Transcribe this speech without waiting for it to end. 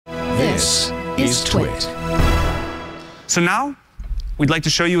This is TWiT. So now, we'd like to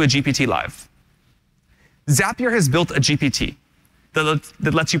show you a GPT live. Zapier has built a GPT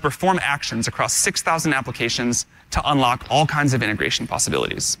that lets you perform actions across 6,000 applications to unlock all kinds of integration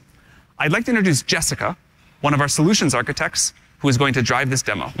possibilities. I'd like to introduce Jessica, one of our solutions architects, who is going to drive this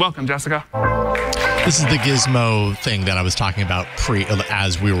demo. Welcome, Jessica. This is the gizmo thing that I was talking about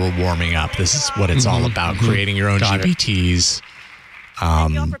as we were warming up. This is what it's all about, creating your own GPTs.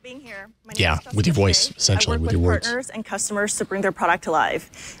 Thank you all for being here. My name is with your voice, Jessica. essentially, with your words. Partners and customers to bring their product to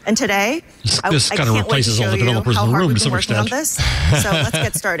life. And today, This kind of replaces all the developers in the room to some extent. So let's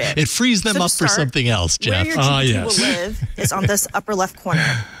get started. It frees them up for something else, Jeff. Where your GPT will live is on this upper left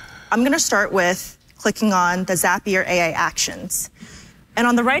corner. I'm going to start with clicking on the Zapier AI actions. And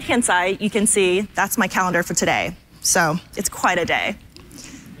on the right-hand side, you can see that's my calendar for today. So it's quite a day.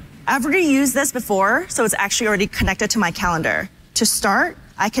 I've already used this before, so it's actually already connected to my calendar. To start,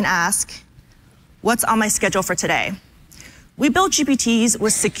 I can ask, what's on my schedule for today? We build GPTs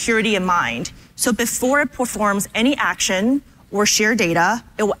with security in mind. So before it performs any action or share data,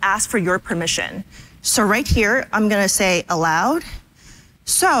 it will ask for your permission. So right here, I'm going to say aloud.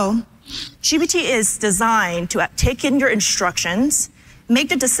 So GPT is designed to take in your instructions, make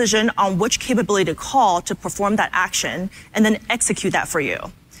the decision on which capability to call to perform that action, and then execute that for you.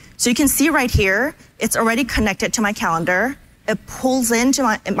 So you can see right here, it's already connected to my calendar. It pulls into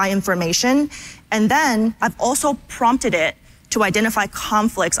my information, and then I've also prompted it to identify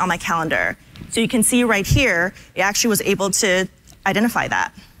conflicts on my calendar. So you can see right here, it actually was able to identify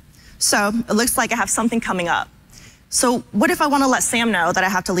that. So it looks like I have something coming up. So what if I want to let Sam know that I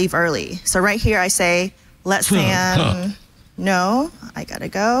have to leave early? So right here I say, let Sam know I gotta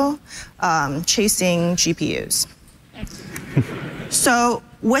go, chasing GPUs. So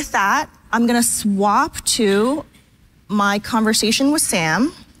with that, I'm gonna swap to my conversation with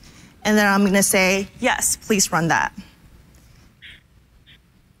Sam, and then I'm gonna say, yes, please run that.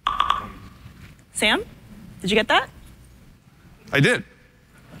 Sam, did you get that? I did.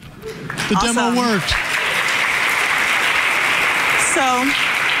 The demo worked. So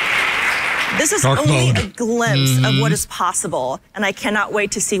this is only a glimpse of what is possible, and I cannot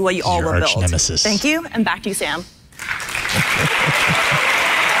wait to see what you all will build. Nemesis. Thank you, and back to you, Sam.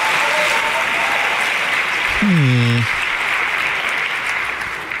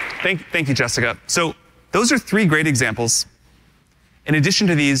 Thank you, Jessica. So those are 3 great examples. In addition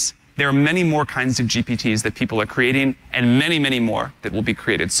to these, there are many more kinds of GPTs that people are creating, and many, many more that will be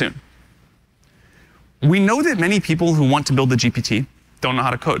created soon. We know that many people who want to build a GPT don't know how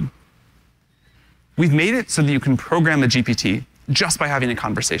to code. We've made it so that you can program a GPT just by having a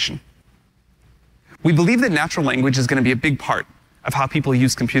conversation. We believe that natural language is going to be a big part of how people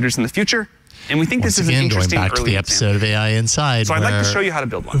use computers in the future, and we think this is an interesting going back to the episode of AI Inside. So I'd like to show you how to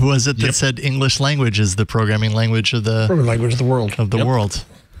build one. Who was it that said English language is the programming language of the world?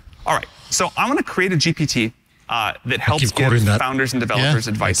 All right. So I want to create a GPT that helps give founders and developers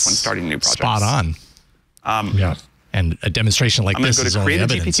advice when starting new projects. Spot on. And a demonstration like this is only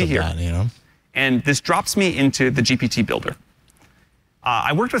evidence of that, you know? And this drops me into the GPT builder.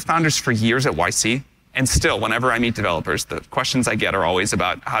 I worked with founders for years at YC, and still, whenever I meet developers, the questions I get are always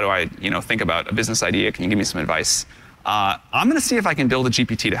about how do I, think about a business idea? Can you give me some advice? I'm going to see if I can build a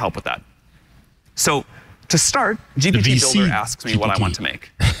GPT to help with that. So to start, GPT Builder asks me what I want to make.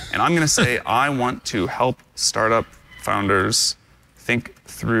 And I'm going to say, I want to help startup founders think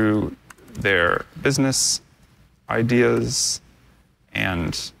through their business ideas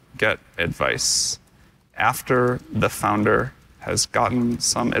and get advice. After the founder has gotten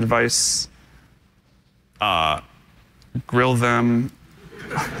some advice, grill them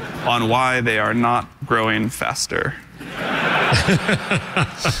on why they are not growing faster.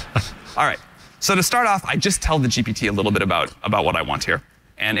 All right. So to start off, I just tell the GPT a little bit about what I want here.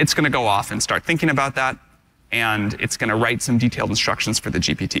 And it's going to go off and start thinking about that. And it's going to write some detailed instructions for the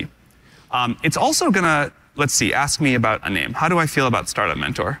GPT. It's also going to, ask me about a name. How do I feel about Startup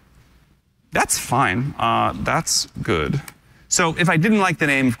Mentor? That's fine. That's good. So if I didn't like the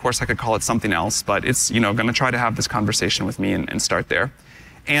name, of course, I could call it something else. But it's going to try to have this conversation with me and start there.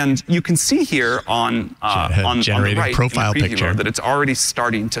 And you can see here on the right in the preview mode that it's already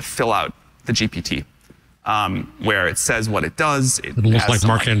starting to fill out the GPT, where it says what it does. It looks like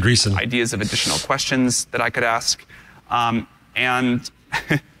Mark Andreessen. Ideas of additional questions that I could ask. And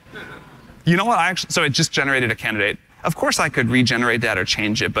you know what? So it just generated a candidate. Of course, I could regenerate that or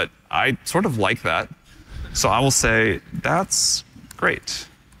change it, but I sort of like that. So I will say, that's great.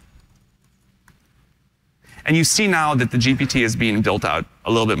 And you see now that the GPT is being built out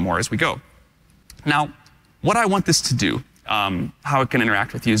a little bit more as we go. Now, what I want this to do how it can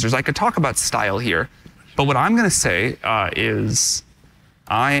interact with users. I could talk about style here, but what I'm going to say is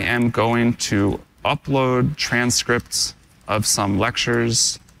I am going to upload transcripts of some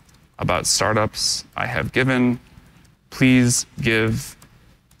lectures about startups I have given. Please give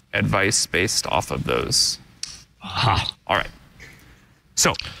advice based off of those. Aha. All right.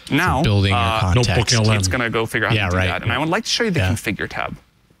 So now building your context. It's going to go figure out how to do that. And I would like to show you the configure tab.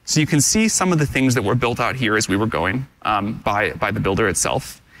 So you can see some of the things that were built out here as we were going by the builder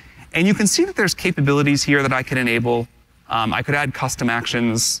itself. And you can see that there's capabilities here that I can enable. I could add custom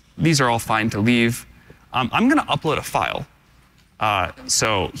actions. These are all fine to leave. I'm going to upload a file.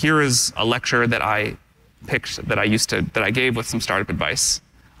 So here is a lecture that I picked that I gave with some startup advice.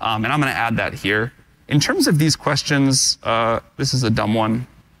 And I'm going to add that here. In terms of these questions, this is a dumb one.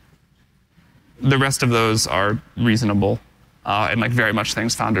 The rest of those are reasonable and like very much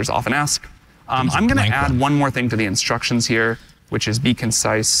things founders often ask. I'm going to add one more thing to the instructions here, which is be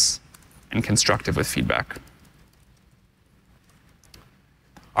concise and constructive with feedback.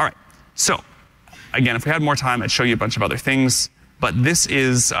 All right. So again, if we had more time, I'd show you a bunch of other things. But this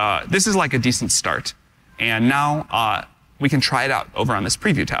is like a decent start. And now we can try it out over on this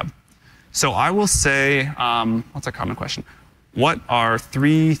preview tab. So I will say, what's a common question? What are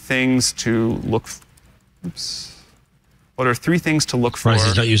 3 things to look? What are 3 things to look for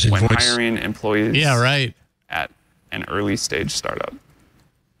when hiring employees? Yeah, right. At an early stage startup.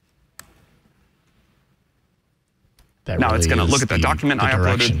 Now it's going to look at the document I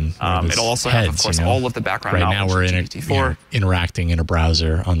uploaded. It'll also have, of course, all of the background knowledge. Right now we're interacting in a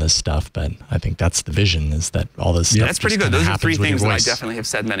browser on this stuff, but I think that's the vision, is that all this stuff. That's pretty good. Those are 3 things that I definitely have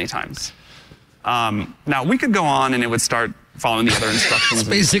said many times. Now we could go on and it would start following the other instructions. It's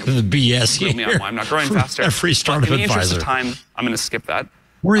basically the BS here. Me on why I'm not growing faster. Every startup advisor. In the interest of time, I'm going to skip that.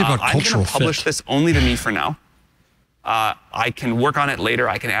 Worry about cultural fit. I'm going to publish this only to me for now. I can work on it later.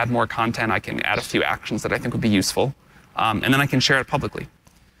 I can add more content. I can add a few actions that I think would be useful. And then I can share it publicly.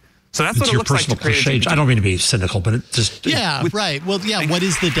 So that's what it looks like to create a GPT. I don't mean to be cynical, but it just... Yeah, right. Well, yeah, what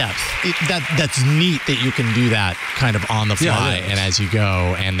is the depth? That's neat that you can do that kind of on the fly and as you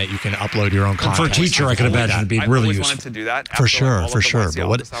go, and that you can upload your own content. For a teacher, I can imagine it'd be really useful. Wanted to do that for sure.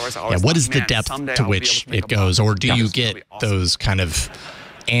 But what is the depth to which it goes? Or do you get those kind of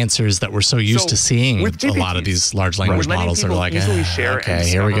answers that we're so used to seeing a lot of these large language models that are like, okay,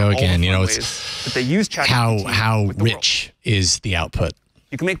 here we go again. You know, it's how rich is the output?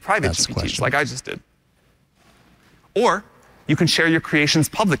 You can make private GPTs like I just did. Or you can share your creations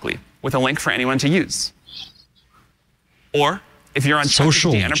publicly with a link for anyone to use. Or if you're on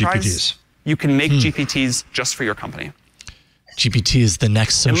social ChatGPT Enterprise, GPTs. You can make GPTs just for your company. GPT is the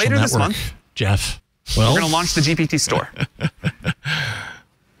next social network, this month, Jeff. Well, we're going to launch the GPT Store.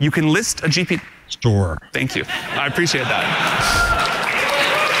 You can list a GPT Store. Thank you. I appreciate that.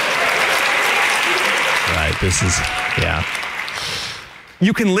 Right. This is, yeah.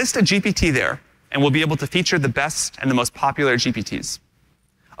 You can list a GPT there, and we'll be able to feature the best and the most popular GPTs.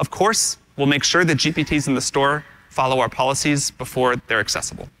 Of course, we'll make sure that GPTs in the store follow our policies before they're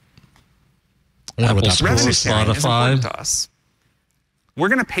accessible. Apple, revenue sharing is important to us. We're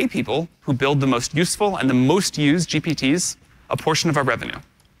going to pay people who build the most useful and the most used GPTs a portion of our revenue.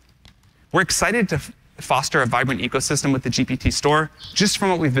 We're excited to foster a vibrant ecosystem with the GPT Store. Just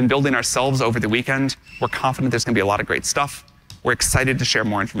from what we've been building ourselves over the weekend, we're confident there's going to be a lot of great stuff. We're excited to share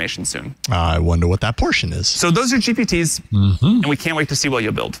more information soon. I wonder what that portion is. So those are GPTs, and we can't wait to see what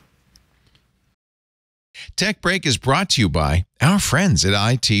you'll build. Tech Break is brought to you by our friends at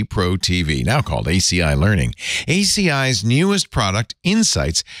IT Pro TV, now called ACI Learning. ACI's newest product,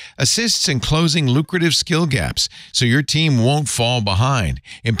 Insights, assists in closing lucrative skill gaps so your team won't fall behind.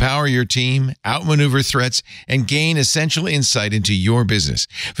 Empower your team, outmaneuver threats, and gain essential insight into your business.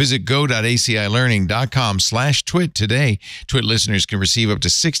 Visit go.acilearning.com/twit today. Twit listeners can receive up to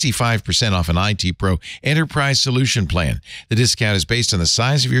 65% off an IT Pro Enterprise Solution Plan. The discount is based on the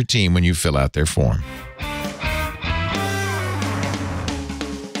size of your team when you fill out their form.